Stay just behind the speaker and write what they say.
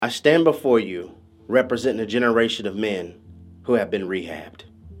I stand before you representing a generation of men who have been rehabbed.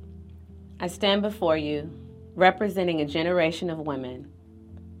 I stand before you representing a generation of women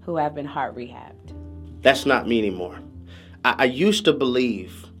who have been heart rehabbed. That's not me anymore. I used to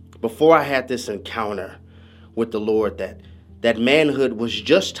believe, before I had this encounter with the Lord, that manhood was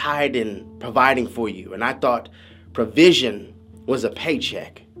just tied in providing for you. And I thought provision was a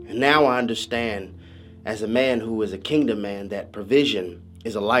paycheck. And now I understand, as a man who is a kingdom man, that provision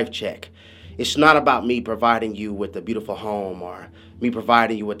is a life check. It's not about me providing you with a beautiful home or me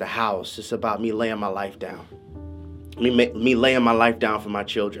providing you with a house. It's about me laying my life down. Me laying my life down for my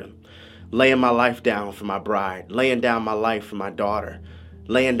children. Laying my life down for my bride. Laying down my life for my daughter.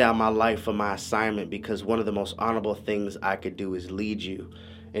 Laying down my life for my assignment, because one of the most honorable things I could do is lead you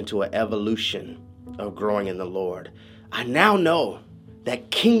into an evolution of growing in the Lord. I now know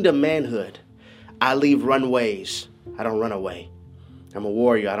that kingdom manhood, I leave runways. I don't run away. I'm a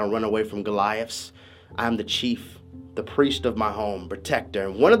warrior. I don't run away from Goliaths. I'm the chief, the priest of my home, protector.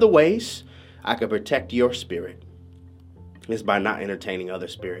 And one of the ways I can protect your spirit is by not entertaining other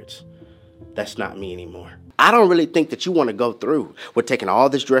spirits. That's not me anymore. I don't really think that you want to go through with taking all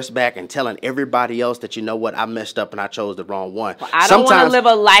this dress back and telling everybody else that, you know what, I messed up and I chose the wrong one. Well, I don't want to live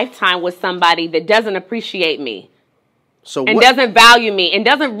a lifetime with somebody that doesn't appreciate me. Doesn't value me and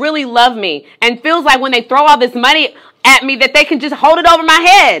doesn't really love me and feels like when they throw all this money at me that they can just hold it over my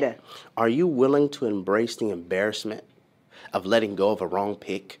head. Are you willing to embrace the embarrassment of letting go of a wrong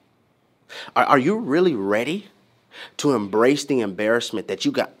pick? Are you really ready to embrace the embarrassment that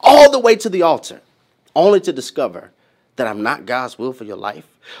you got all the way to the altar only to discover that I'm not God's will for your life?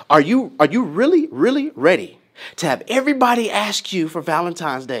 Are you really, really ready to have everybody ask you for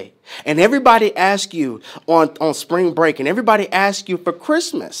Valentine's Day and everybody ask you on spring break and everybody ask you for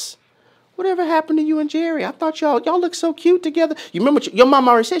Christmas? Whatever happened to you and Jerry? I thought y'all look so cute together. You remember your mom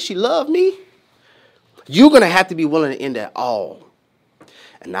already said she loved me? You're going to have to be willing to end that all.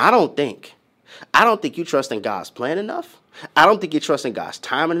 And I don't think you trust in God's plan enough. I don't think you trust in God's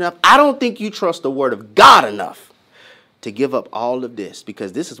timing enough. I don't think you trust the word of God enough to give up all of this,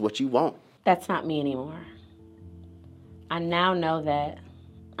 because this is what you want. That's not me anymore. I now know that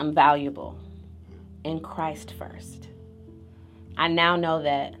I'm valuable in Christ first. I now know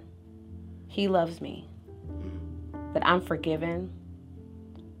that He loves me, that I'm forgiven,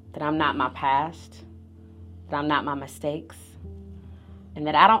 that I'm not my past, that I'm not my mistakes, and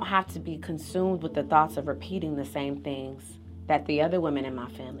that I don't have to be consumed with the thoughts of repeating the same things that the other women in my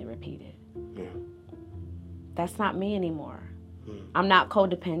family repeated. Yeah. That's not me anymore. I'm not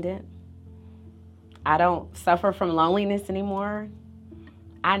codependent. I don't suffer from loneliness anymore.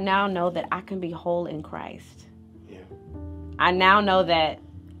 I now know that I can be whole in Christ. Yeah. I now know that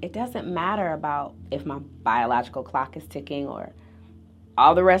it doesn't matter about if my biological clock is ticking or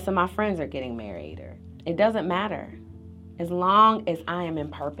all the rest of my friends are getting married. Or it doesn't matter. As long as I am in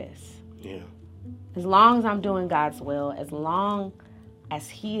purpose. Yeah. As long as I'm doing God's will. As long as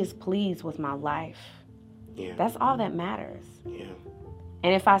He is pleased with my life. Yeah. That's all that matters. Yeah.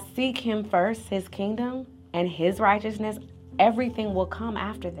 And if I seek Him first, His kingdom and His righteousness, everything will come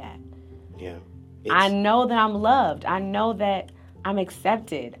after that. Yeah. I know that I'm loved. I know that I'm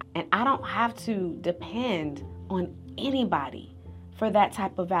accepted. And I don't have to depend on anybody for that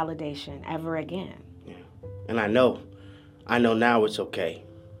type of validation ever again. Yeah. And I know now it's okay.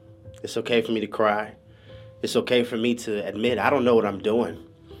 It's okay for me to cry. It's okay for me to admit I don't know what I'm doing.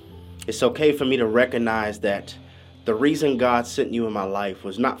 It's okay for me to recognize that the reason God sent you in my life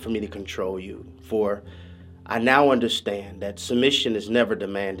was not for me to control you. For I now understand that submission is never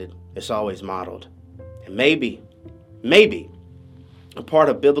demanded. It's always modeled. And maybe, a part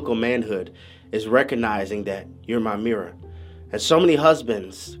of biblical manhood is recognizing that you're my mirror. And so many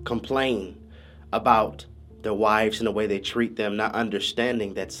husbands complain about their wives and the way they treat them, not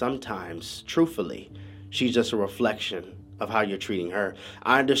understanding that sometimes, truthfully, she's just a reflection of how you're treating her.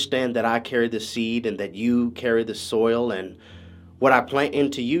 I understand that I carry the seed and that you carry the soil, and what I plant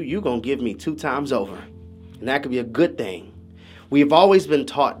into you, you're going to give me 2 times over. And that could be a good thing. We've always been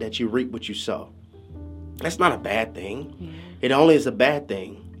taught that you reap what you sow. That's not a bad thing. Yeah. It only is a bad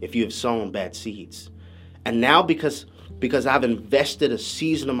thing if you have sown bad seeds. And now because I've invested a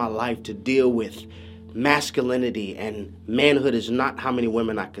season of my life to deal with masculinity, and manhood is not how many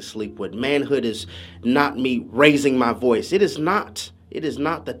women I could sleep with. Manhood is not me raising my voice. It is not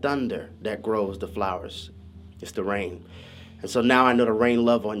the thunder that grows the flowers. It's the rain. And so now I know to rain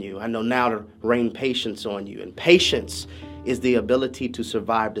love on you. I know now to rain patience on you. And patience is the ability to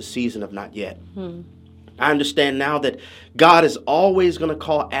survive the season of not yet. I understand now that God is always going to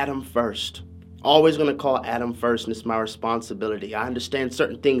call Adam first. Always going to call Adam first, and it's my responsibility. I understand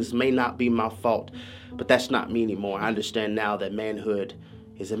certain things may not be my fault, but that's not me anymore. I understand now that manhood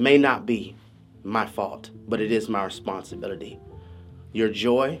it may not be my fault, but it is my responsibility. Your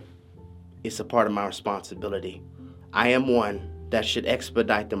joy is a part of my responsibility. I am one that should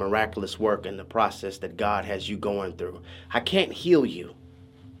expedite the miraculous work and the process that God has you going through. I can't heal you,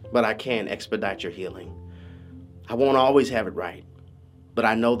 but I can expedite your healing. I won't always have it right, but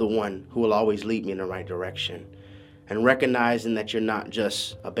I know the one who will always lead me in the right direction. And recognizing that you're not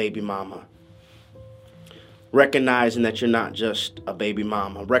just a baby mama. Recognizing that you're not just a baby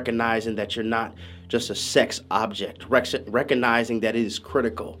mama. Recognizing that you're not just a sex object. Recognizing that it is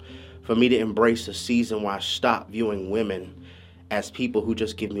critical for me to embrace a season where I stop viewing women as people who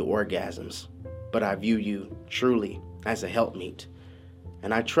just give me orgasms. But I view you truly as a helpmeet.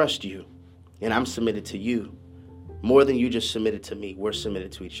 And I trust you. And I'm submitted to you. More than you just submitted to me, we're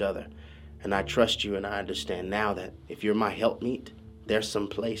submitted to each other. And I trust you, and I understand now that if you're my helpmeet, there's some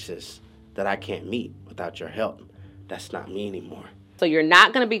places that I can't meet without your help. That's not me anymore. So you're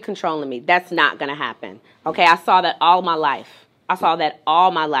not going to be controlling me. That's not going to happen. Okay, I saw that all my life. I saw that all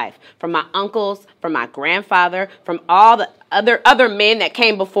my life. From my uncles, from my grandfather, from all the other men that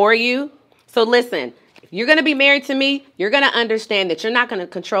came before you. So listen, if you're going to be married to me, you're going to understand that you're not going to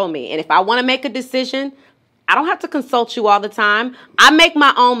control me. And if I want to make a decision, I don't have to consult you all the time. I make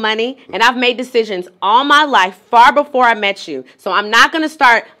my own money, and I've made decisions all my life far before I met you. So I'm not going to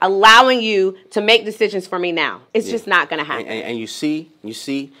start allowing you to make decisions for me now. It's just not going to happen. And you see,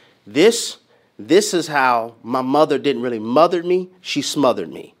 this is how my mother didn't really mother me. She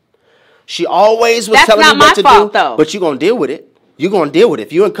smothered me. She always was telling me what to do, though. But you're going to deal with it. You're going to deal with it.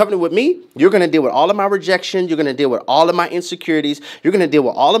 If you're in covenant with me, you're going to deal with all of my rejection. You're going to deal with all of my insecurities. You're going to deal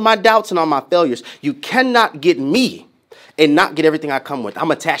with all of my doubts and all my failures. You cannot get me and not get everything I come with.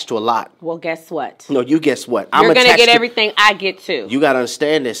 I'm attached to a lot. Well, guess what? No, you guess what? You're going to get everything I get too. You got to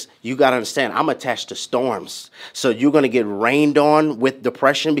understand this. You got to understand I'm attached to storms. So you're going to get rained on with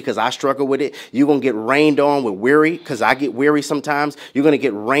depression because I struggle with it. You're going to get rained on with weary because I get weary sometimes. You're going to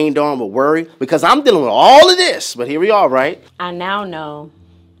get rained on with worry because I'm dealing with all of this. But here we are, right? I now know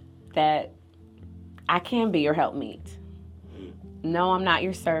that I can be your helpmeet. No, I'm not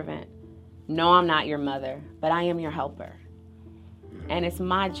your servant. No, I'm not your mother, but I am your helper. And it's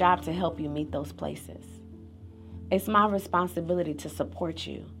my job to help you meet those places. It's my responsibility to support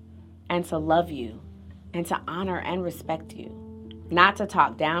you and to love you and to honor and respect you. Not to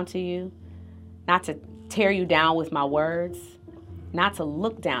talk down to you, not to tear you down with my words, not to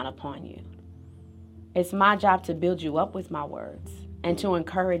look down upon you. It's my job to build you up with my words and to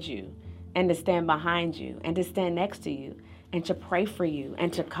encourage you and to stand behind you and to stand next to you and to pray for you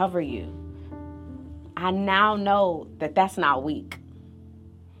and to cover you. I now know that that's not weak.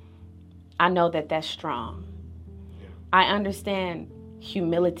 I know that that's strong. I understand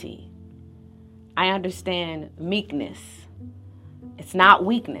humility. I understand meekness. It's not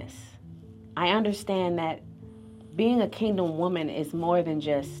weakness. I understand that being a kingdom woman is more than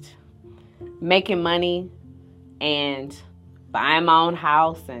just making money and buying my own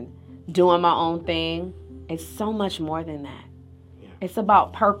house and doing my own thing. It's so much more than that. It's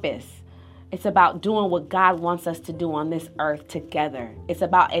about purpose. It's about doing what God wants us to do on this earth together. It's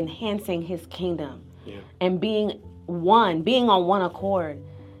about enhancing his kingdom and being on one accord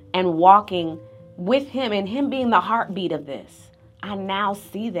and walking with him and him being the heartbeat of this. I now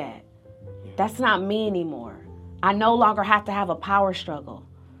see that. That's not me anymore. I no longer have to have a power struggle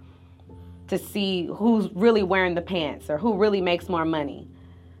to see who's really wearing the pants or who really makes more money.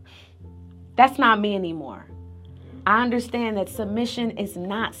 That's not me anymore. I understand that submission is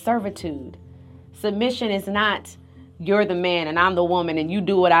not servitude. Submission is not you're the man and I'm the woman and you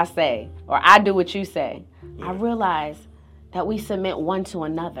do what I say or I do what you say. I realize that we submit one to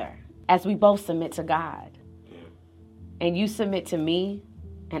another as we both submit to God. And you submit to me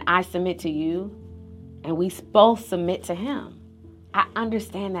and I submit to you and we both submit to him. I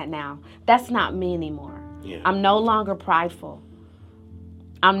understand that now. That's not me anymore. I'm no longer prideful.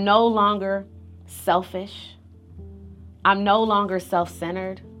 I'm no longer selfish. I'm no longer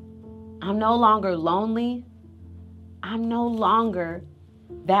self-centered. I'm no longer lonely. I'm no longer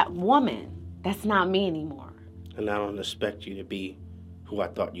that woman. That's not me anymore. And I don't expect you to be who I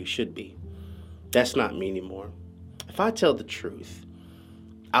thought you should be. That's not me anymore. If I tell the truth,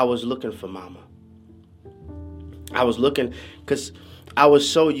 I was looking for mama. I was looking because I was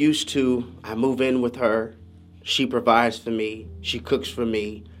so used to, I move in with her. She provides for me. She cooks for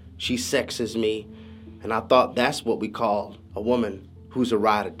me. She sexes me. And I thought that's what we call a woman who's a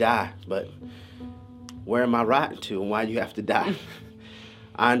ride or die. But where am I riding to and why do you have to die?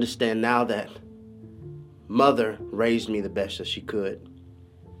 I understand now that mother raised me the best that she could.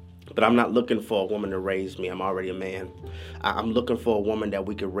 But I'm not looking for a woman to raise me. I'm already a man. I'm looking for a woman that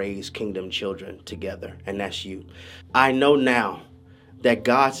we could raise kingdom children together, and that's you. I know now that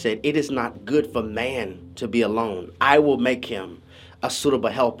God said it is not good for man to be alone. I will make him a suitable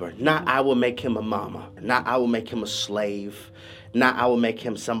helper. Not I will make him a mama. Not I will make him a slave. Not I will make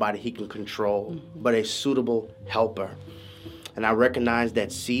him somebody he can control, but a suitable helper. And I recognize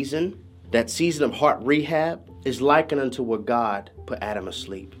that season of heart rehab is likened unto where God put Adam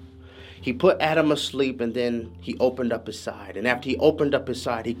asleep. He put Adam asleep, and then he opened up his side. And after he opened up his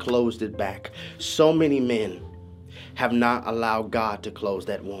side, he closed it back. So many men have not allowed God to close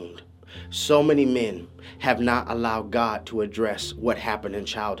that wound. So many men have not allowed God to address what happened in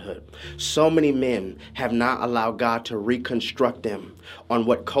childhood. So many men have not allowed God to reconstruct them on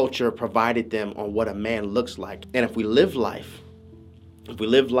what culture provided them on what a man looks like. And if we live life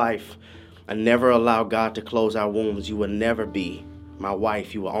and never allow God to close our wounds, you will never be my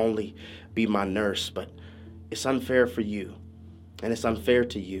wife. You will only be my nurse. But it's unfair for you, and it's unfair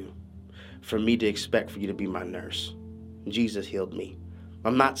to you for me to expect for you to be my nurse. Jesus healed me.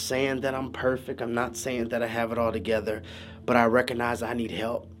 I'm not saying that I'm perfect. I'm not saying that I have it all together, but I recognize I need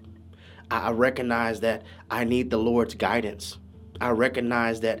help. I recognize that I need the Lord's guidance. I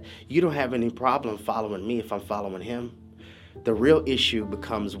recognize that you don't have any problem following me if I'm following him. The real issue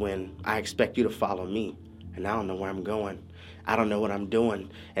becomes when I expect you to follow me, and I don't know where I'm going. I don't know what I'm doing.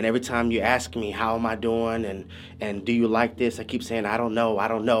 And every time you ask me, how am I doing? And do you like this? I keep saying, I don't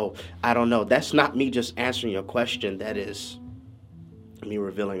know. That's not me just answering your question. That is me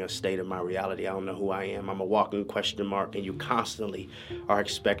revealing a state of my reality. I don't know who I am. I'm a walking question mark, and you constantly are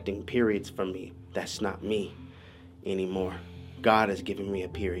expecting periods from me. That's not me anymore. God has given me a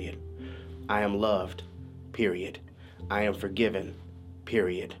period. I am loved, period. I am forgiven,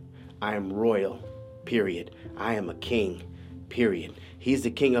 period. I am royal, period. I am a king, period. He's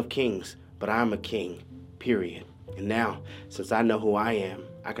the King of Kings, but I'm a king, period. And now, since I know who I am,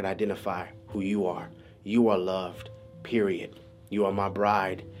 I can identify who you are. You are loved, period. You are my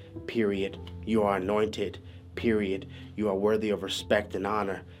bride, period. You are anointed, period. You are worthy of respect and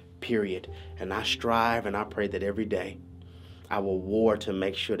honor, period. And I strive and I pray that every day I will war to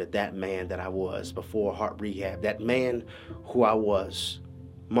make sure that that man that I was before heart rehab, that man who I was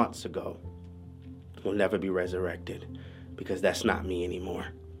months ago, will never be resurrected, because that's not me anymore.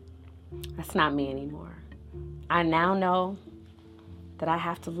 That's not me anymore. I now know that I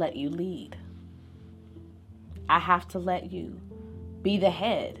have to let you lead. I have to let you be the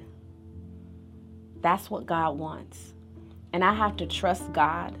head. That's what God wants. And I have to trust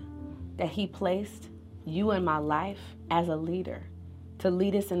God that he placed you in my life as a leader to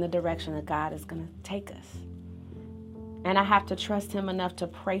lead us in the direction that God is going to take us. And I have to trust him enough to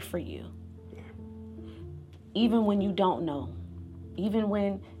pray for you. Even when you don't know, even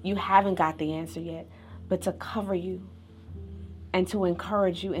when you haven't got the answer yet, but to cover you and to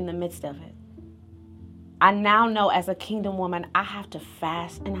encourage you in the midst of it. I now know as a kingdom woman, I have to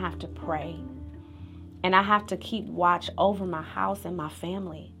fast and have to pray. And I have to keep watch over my house and my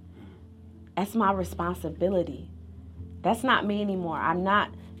family. That's my responsibility. That's not me anymore. I'm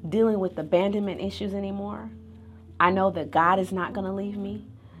not dealing with abandonment issues anymore. I know that God is not going to leave me.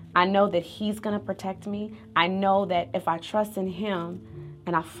 I know that he's going to protect me. I know that if I trust in him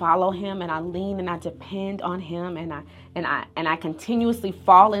and I follow him and I lean and I depend on him and I continuously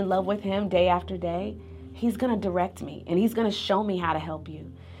fall in love with him day after day, he's going to direct me, and he's going to show me how to help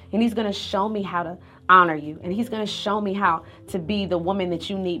you, and he's going to show me how to honor you, and he's going to show me how to be the woman that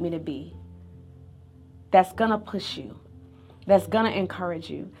you need me to be. That's going to push you. That's going to encourage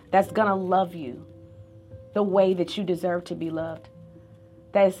you. That's going to love you the way that you deserve to be loved.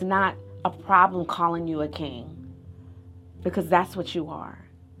 That is not a problem calling you a king, because that's what you are.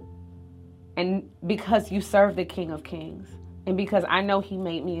 And because you serve the King of Kings, and because I know he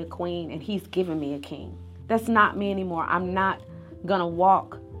made me a queen and he's given me a king. That's not me anymore. I'm not going to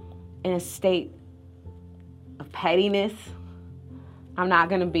walk in a state of pettiness. I'm not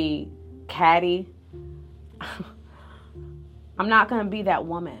going to be catty. I'm not going to be that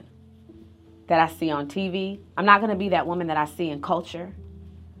woman that I see on TV. I'm not going to be that woman that I see in culture.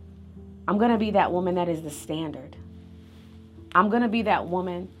 I'm going to be that woman that is the standard. I'm going to be that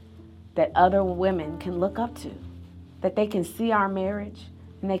woman that other women can look up to, that they can see our marriage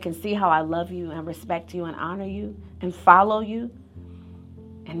and they can see how I love you and respect you and honor you and follow you,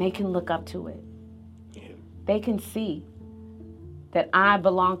 and they can look up to it. They can see that I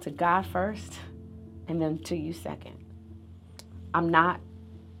belong to God first and then to you second. I'm not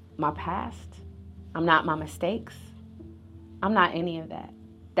my past. I'm not my mistakes. I'm not any of that.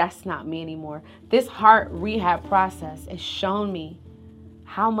 that's not me anymore. This heart rehab process has shown me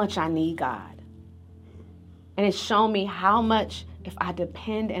how much I need God. And it's shown me how much if I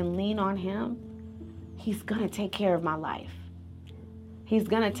depend and lean on him, he's going to take care of my life. He's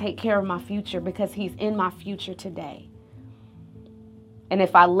going to take care of my future because he's in my future today. And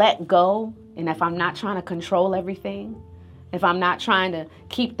if I let go, and if I'm not trying to control everything, if I'm not trying to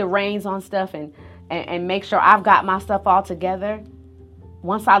keep the reins on stuff and make sure I've got my stuff all together,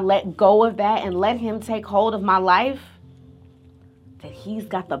 once I let go of that and let him take hold of my life, that he's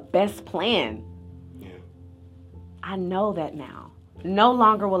got the best plan. Yeah. I know that now. No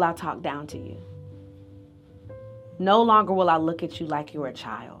longer will I talk down to you. No longer will I look at you like you're a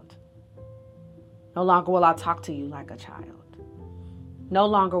child. No longer will I talk to you like a child. No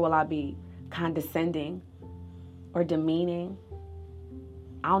longer will I be condescending or demeaning.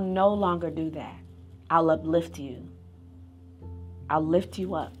 I'll no longer do that. I'll uplift you. I'll lift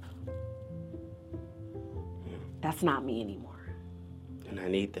you up. That's not me anymore. And I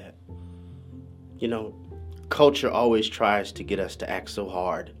need that. You know, culture always tries to get us to act so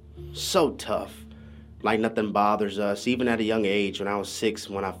hard, so tough, like nothing bothers us. Even at a young age, when I was 6,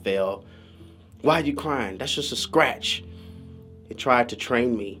 when I fell, why are you crying? That's just a scratch. It tried to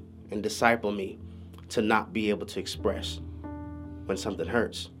train me and disciple me to not be able to express when something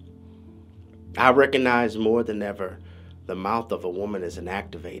hurts. I recognize more than ever the mouth of a woman is an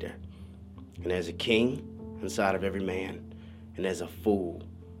activator. And there's a king inside of every man, and there's a fool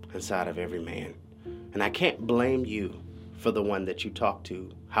inside of every man. And I can't blame you for the one that you talk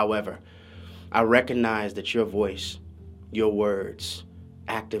to. However, I recognize that your voice, your words,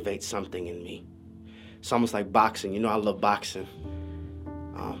 activate something in me. It's almost like boxing. You know, I love boxing.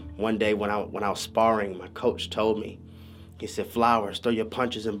 One day when I was sparring, my coach told me, he said, Flowers, throw your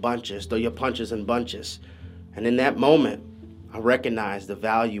punches in bunches, throw your punches in bunches. And in that moment, I recognized the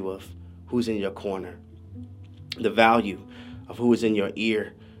value of who's in your corner, the value of who is in your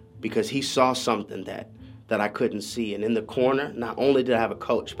ear, because he saw something that I couldn't see. And in the corner, not only did I have a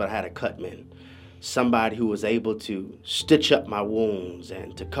coach, but I had a cutman, somebody who was able to stitch up my wounds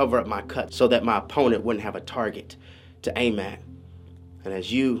and to cover up my cuts so that my opponent wouldn't have a target to aim at. And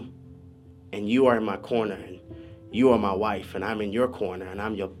as you are in my corner, and you are my wife, and I'm in your corner, and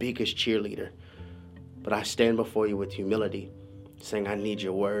I'm your biggest cheerleader, but I stand before you with humility, saying, I need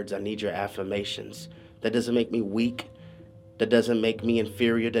your words, I need your affirmations. That doesn't make me weak. That doesn't make me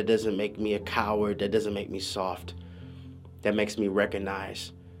inferior. That doesn't make me a coward. That doesn't make me soft. That makes me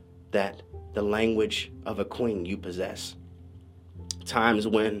recognize that the language of a queen you possess. Times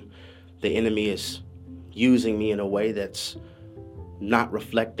when the enemy is using me in a way that's not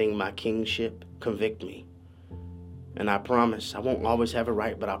reflecting my kingship, convict me. And I promise, I won't always have it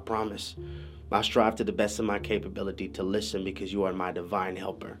right, but I promise I'll strive to the best of my capability to listen because you are my divine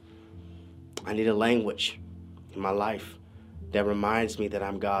helper. I need a language in my life that reminds me that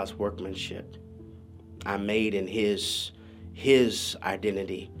I'm God's workmanship. I'm made in his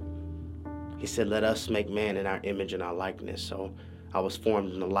identity. He said, let us make man in our image and our likeness. So I was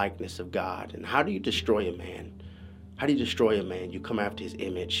formed in the likeness of God. And how do you destroy a man? How do you destroy a man? You come after his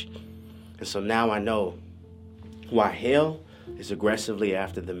image. And so now I know why hell is aggressively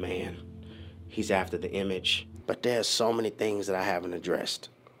after the man. He's after the image. But there's so many things that I haven't addressed.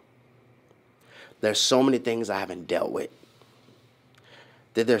 There's so many things I haven't dealt with.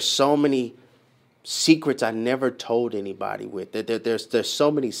 There's so many secrets I never told anybody with. There's so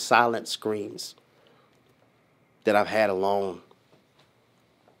many silent screams that I've had alone.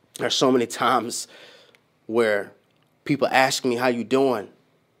 There's so many times where people ask me, how you doing?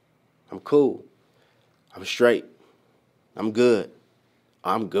 I'm cool. I'm straight. I'm good.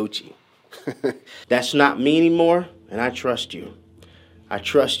 I'm Gucci. That's not me anymore, and I trust you. I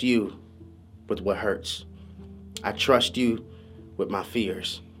trust you with what hurts. I trust you with my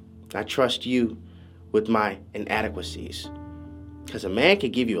fears. I trust you with my inadequacies. Because a man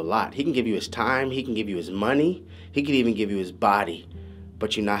can give you a lot. He can give you his time. He can give you his money. He can even give you his body.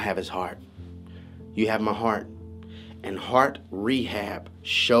 But you not have his heart. You have my heart. And heart rehab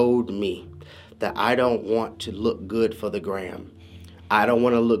showed me that I don't want to look good for the gram. I don't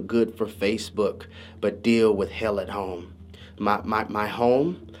want to look good for Facebook, but deal with hell at home. My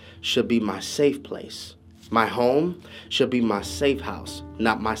home should be my safe place. My home should be my safe house,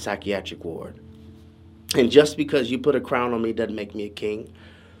 not my psychiatric ward. And just because you put a crown on me doesn't make me a king,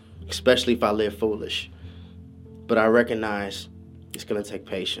 especially if I live foolish. But I recognize it's going to take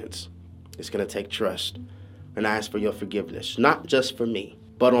patience. It's going to take trust. And I ask for your forgiveness, not just for me,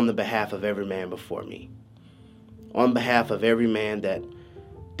 but on the behalf of every man before me. On behalf of every man that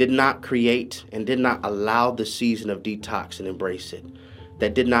did not create and did not allow the season of detox and embrace it.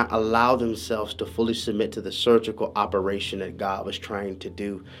 that did not allow themselves to fully submit to the surgical operation that God was trying to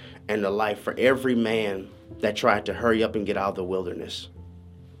do in the life for every man that tried to hurry up and get out of the wilderness.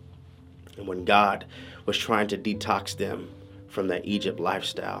 And when God was trying to detox them from that Egypt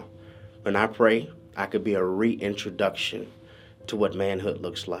lifestyle. And I pray I could be a reintroduction to what manhood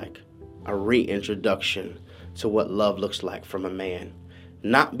looks like, a reintroduction to what love looks like from a man.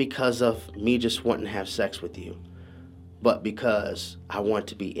 Not because of me just wanting to have sex with you, but because I want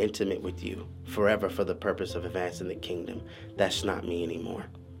to be intimate with you forever for the purpose of advancing the kingdom. That's not me anymore.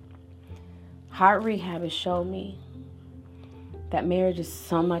 Heart Rehab has showed me that marriage is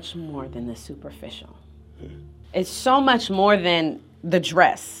so much more than the superficial. It's so much more than the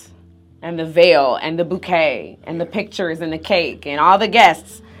dress and the veil and the bouquet and the pictures and the cake and all the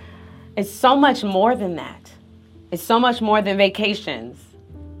guests. It's so much more than that. It's so much more than vacations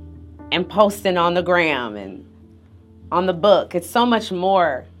and posting on the gram and on the book. It's so much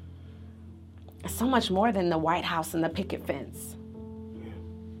more. It's so much more than the White House and the picket fence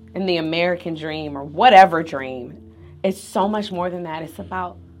and the American dream or whatever dream. It's so much more than that. It's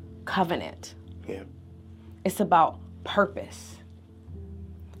about covenant. Yeah. It's about purpose.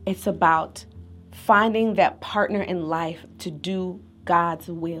 It's about finding that partner in life to do God's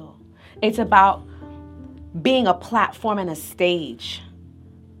will. It's about being a platform and a stage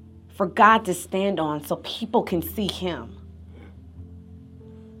for God to stand on so people can see him.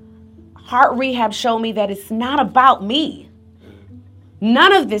 Heart Rehab showed me that it's not about me.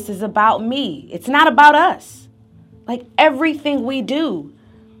 None of this is about me. It's not about us. Like everything we do,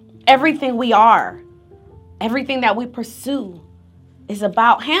 everything we are, everything that we pursue is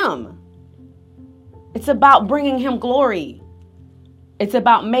about him. It's about bringing him glory. It's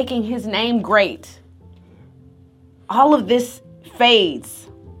about making his name great. All of this fades.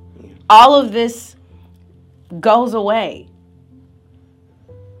 All of this goes away.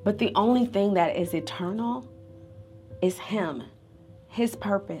 But the only thing that is eternal is him, his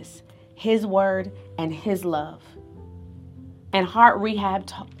purpose, his word, and his love. And Heart Rehab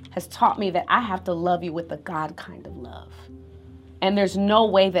has taught me that I have to love you with the God kind of love. And there's no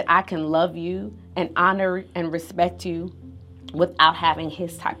way that I can love you and honor and respect you without having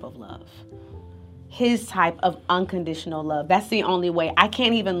his type of love. His type of unconditional love. That's the only way. I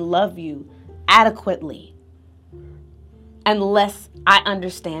can't even love you adequately unless I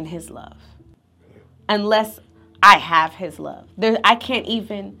understand his love. Unless I have his love. I can't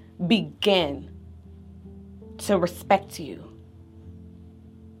even begin to respect you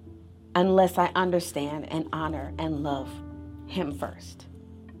unless I understand and honor and love him first.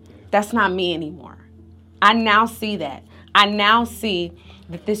 That's not me anymore. I now see that. I now see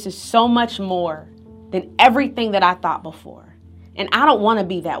that this is so much more than everything that I thought before. And I don't want to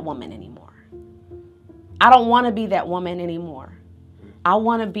be that woman anymore. I don't want to be that woman anymore. I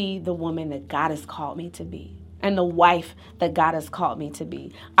want to be the woman that God has called me to be and the wife that God has called me to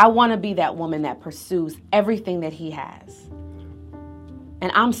be. I want to be that woman that pursues everything that he has.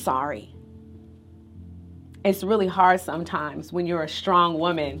 And I'm sorry. It's really hard sometimes when you're a strong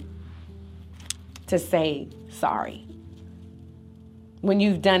woman to say sorry. When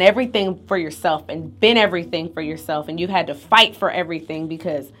you've done everything for yourself and been everything for yourself and you've had to fight for everything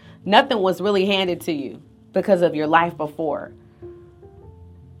because nothing was really handed to you because of your life before.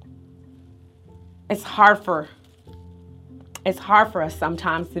 It's hard for us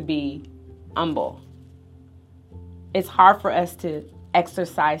sometimes to be humble. It's hard for us to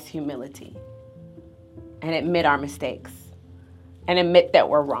exercise humility and admit our mistakes and admit that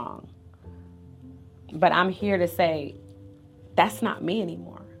we're wrong. But I'm here to say, that's not me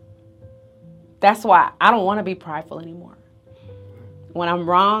anymore. That's why I don't want to be prideful anymore. When I'm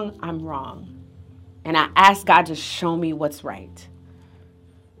wrong, I'm wrong. And I ask God to show me what's right.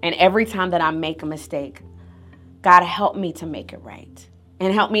 And every time that I make a mistake, God, help me to make it right.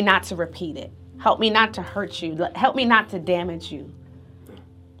 And help me not to repeat it. Help me not to hurt you. Help me not to damage you.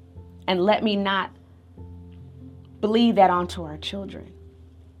 And let me not bleed that onto our children.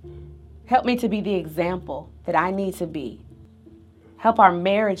 Help me to be the example that I need to be. Help our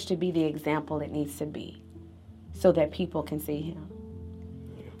marriage to be the example it needs to be so that people can see him.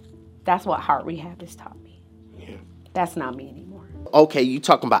 That's what Heart Rehab has taught me. Yeah. That's not me anymore. Okay, you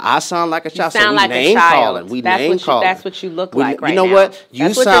talking about I sound like a child. You sound like a child. That's what you look like right now. You know what?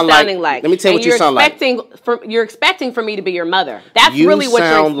 That's what you're sounding like. Let me tell you what you sound like. You're expecting for me to be your mother. That's really what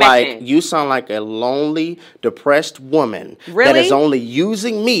you're expecting. You sound like a lonely, depressed woman that is only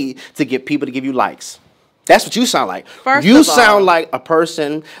using me to get people to give you likes. That's what you sound like. You sound like a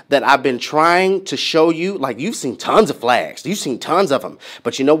person that I've been trying to show you. Like, you've seen tons of flags. You've seen tons of them.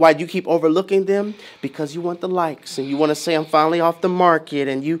 But you know why you keep overlooking them? Because you want the likes, and you want to say I'm finally off the market,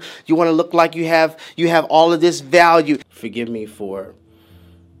 and you want to look like you have all of this value. Forgive me for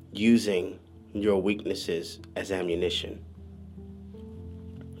using your weaknesses as ammunition.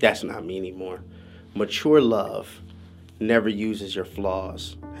 That's not me anymore. Mature love never uses your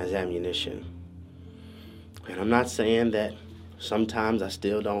flaws as ammunition. And I'm not saying that sometimes I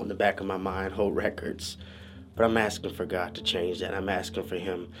still don't, in the back of my mind, hold records. But I'm asking for God to change that. I'm asking for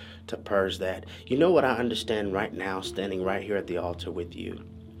him to purge that. You know what I understand right now, standing right here at the altar with you?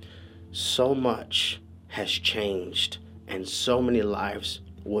 So much has changed, and so many lives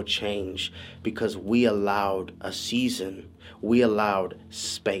will change because we allowed a season, we allowed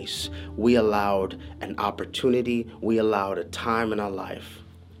space, we allowed an opportunity, we allowed a time in our life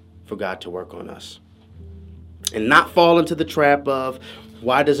for God to work on us. And not fall into the trap of,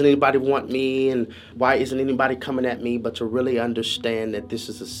 why doesn't anybody want me, and why isn't anybody coming at me, but to really understand that this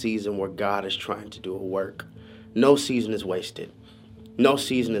is a season where God is trying to do a work. No season is wasted. No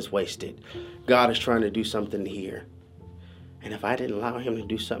season is wasted. God is trying to do something here. And if I didn't allow him to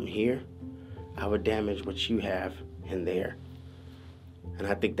do something here, I would damage what you have in there. And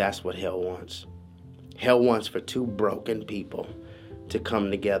I think that's what hell wants. Hell wants for two broken people to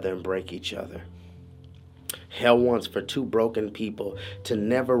come together and break each other. Hell wants for two broken people to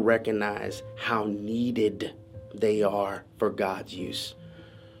never recognize how needed they are for God's use.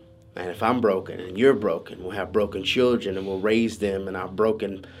 And if I'm broken and you're broken, we'll have broken children, and we'll raise them in our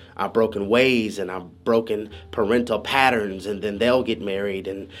broken ways and our broken parental patterns, and then they'll get married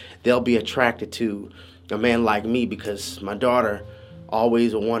and they'll be attracted to a man like me because my daughter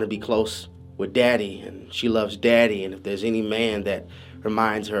always will want to be close with daddy, and she loves daddy. And if there's any man that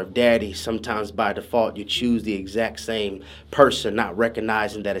reminds her of daddy, sometimes by default you choose the exact same person, not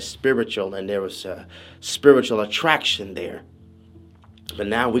recognizing that it's spiritual and there was a spiritual attraction there. But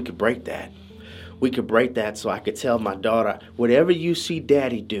now we could break that. We could break that so I could tell my daughter, whatever you see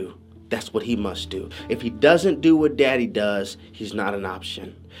daddy do, that's what he must do. If he doesn't do what daddy does, he's not an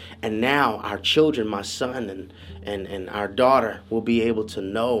option. And now our children, my son and our daughter, will be able to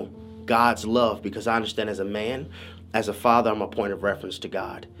know God's love, because I understand as a man, as a father, I'm a point of reference to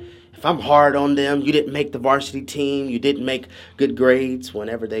God. If I'm hard on them, you didn't make the varsity team, you didn't make good grades,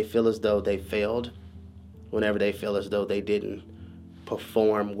 whenever they feel as though they failed, whenever they feel as though they didn't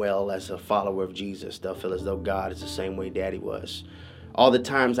perform well as a follower of Jesus, they'll feel as though God is the same way daddy was. All the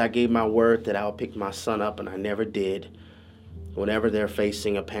times I gave my word that I'll pick my son up and I never did, whenever they're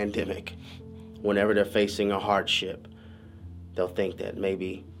facing a pandemic, whenever they're facing a hardship, they'll think that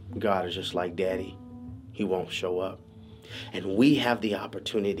maybe God is just like daddy. He won't show up. And we have the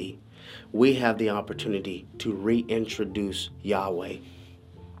opportunity to reintroduce Yahweh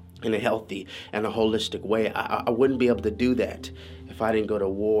in a healthy and a holistic way. I wouldn't be able to do that if I didn't go to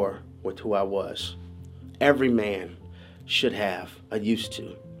war with who I was. Every man should have a used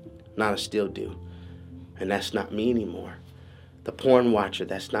to, not a still do. And that's not me anymore. The porn watcher,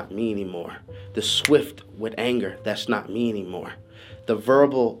 that's not me anymore. The swift with anger, that's not me anymore. The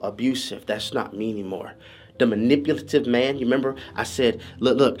verbal abusive, that's not me anymore. The manipulative man, you remember I said,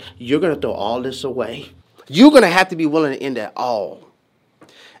 look, you're going to throw all this away. You're going to have to be willing to end it all.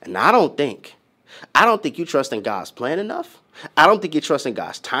 And I don't think you trust in God's plan enough. I don't think you trust in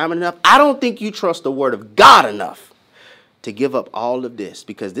God's timing enough. I don't think you trust the word of God enough to give up all of this,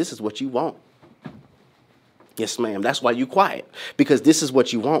 because this is what you want. Yes, ma'am. That's why you quiet, because this is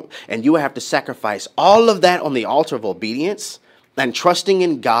what you want. And you have to sacrifice all of that on the altar of obedience and trusting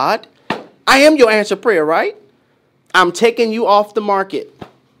in God. I am your answered prayer, right? I'm taking you off the market.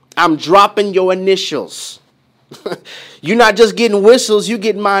 I'm dropping your initials. You're not just getting whistles, you're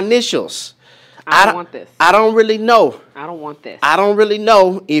getting my initials. I don't want this. I don't really know. I don't want this. I don't really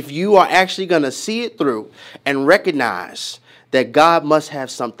know if you are actually going to see it through and recognize that God must have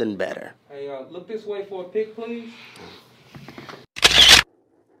something better. Hey, look this way for a pic, please.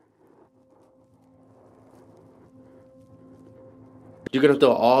 You're going to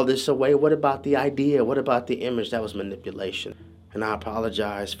throw all this away? What about the idea? What about the image? That was manipulation. And I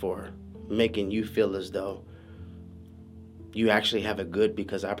apologize for making you feel as though you actually have it good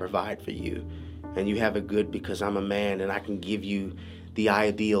because I provide for you. And you have it good because I'm a man and I can give you the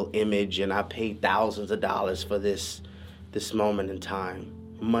ideal image, and I paid thousands of dollars for this moment in time.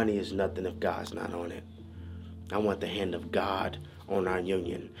 Money is nothing if God's not on it. I want the hand of God on our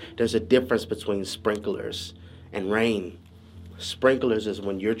union. There's a difference between sprinklers and rain. Sprinklers is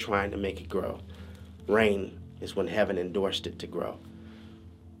when you're trying to make it grow. Rain is when heaven endorsed it to grow.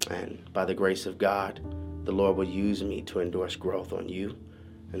 And by the grace of God, the Lord will use me to endorse growth on you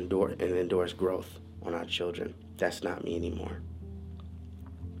and endorse growth on our children. That's not me anymore.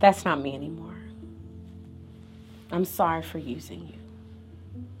 That's not me anymore. I'm sorry for using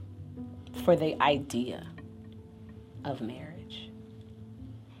you for the idea of marriage.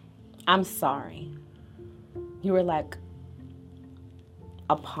 I'm sorry. You were like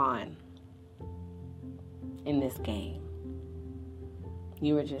a pawn in this game.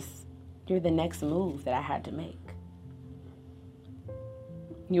 You're the next move that I had to make.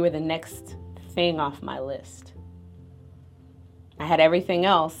 You were the next thing off my list. I had everything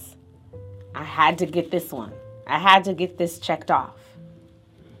else. I had to get this one. I had to get this checked off.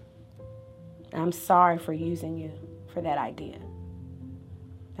 I'm sorry for using you for that idea.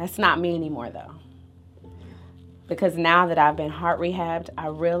 That's not me anymore, though. Because now that I've been heart rehabbed, I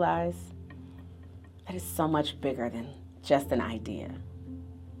realize that it's so much bigger than just an idea.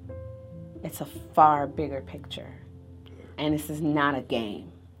 It's a far bigger picture. And this is not a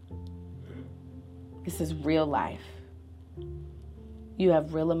game. This is real life. You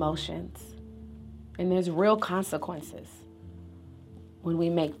have real emotions. And there's real consequences when we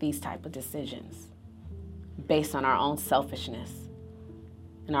make these type of decisions based on our own selfishness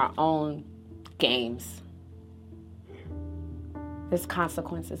and our own games. There's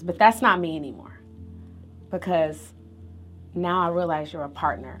consequences. But that's not me anymore. Because now I realize you're a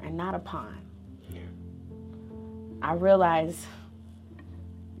partner and not a pawn. I realize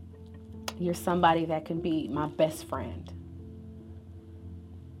you're somebody that can be my best friend,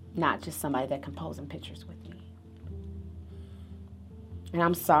 not just somebody that can pose in pictures with me. And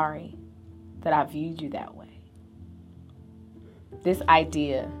I'm sorry that I viewed you that way. This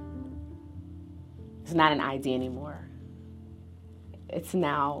idea is not an idea anymore. It's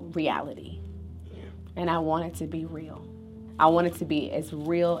now reality. And I want it to be real. I want it to be as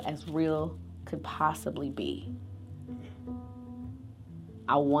real could possibly be.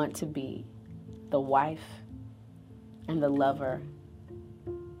 I want to be the wife and the lover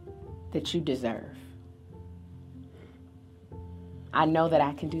that you deserve. I know that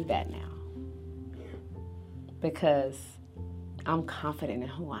I can do that now because I'm confident in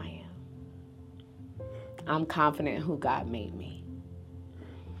who I am. I'm confident in who God made me.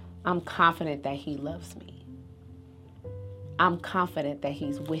 I'm confident that He loves me. I'm confident that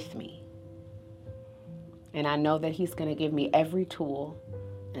He's with me. And I know that He's going to give me every tool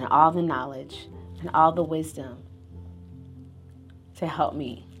and all the knowledge and all the wisdom to help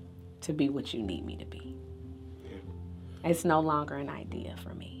me to be what you need me to be. It's no longer an idea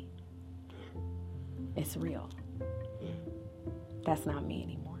for me. It's real. That's not me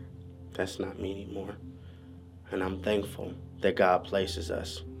anymore. That's not me anymore. And I'm thankful that God places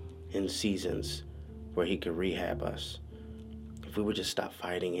us in seasons where He can rehab us. If we would just stop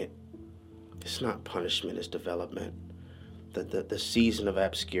fighting it. It's not punishment, it's development. The season of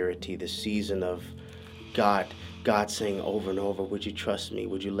obscurity, the season of God saying over and over, would you trust me?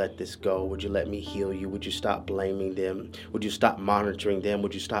 Would you let this go? Would you let me heal you? Would you stop blaming them? Would you stop monitoring them?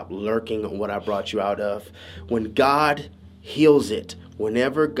 Would you stop lurking on what I brought you out of? When God heals it,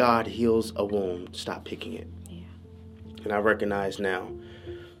 whenever God heals a wound, stop picking it. Yeah. And I recognize now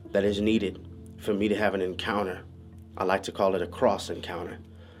that it's needed for me to have an encounter. I like to call it a cross encounter.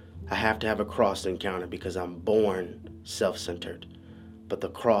 I have to have a cross encounter because I'm born self-centered. But the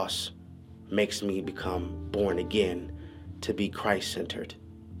cross makes me become born again to be Christ-centered.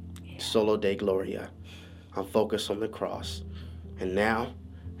 Yeah. Solo Deo Gloria. I'm focused on the cross. And now,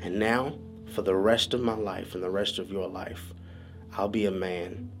 for the rest of my life and the rest of your life, I'll be a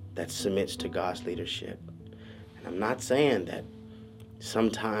man that submits to God's leadership. And I'm not saying that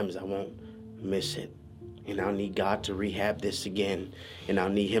sometimes I won't miss it. And I'll need God to rehab this again. And I'll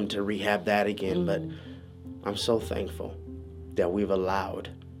need Him to rehab that again. But I'm so thankful that we've allowed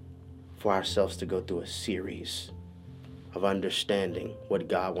for ourselves to go through a series of understanding what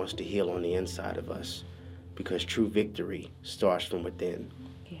God wants to heal on the inside of us. Because true victory starts from within.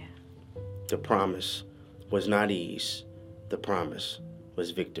 Yeah. The promise was not ease. The promise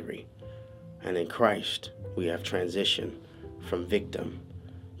was victory. And in Christ, we have transitioned from victim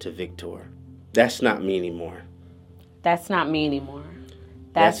to victor. That's not me anymore. That's not me anymore.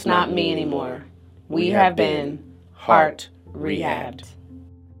 That's not me anymore. We have been heart rehabbed.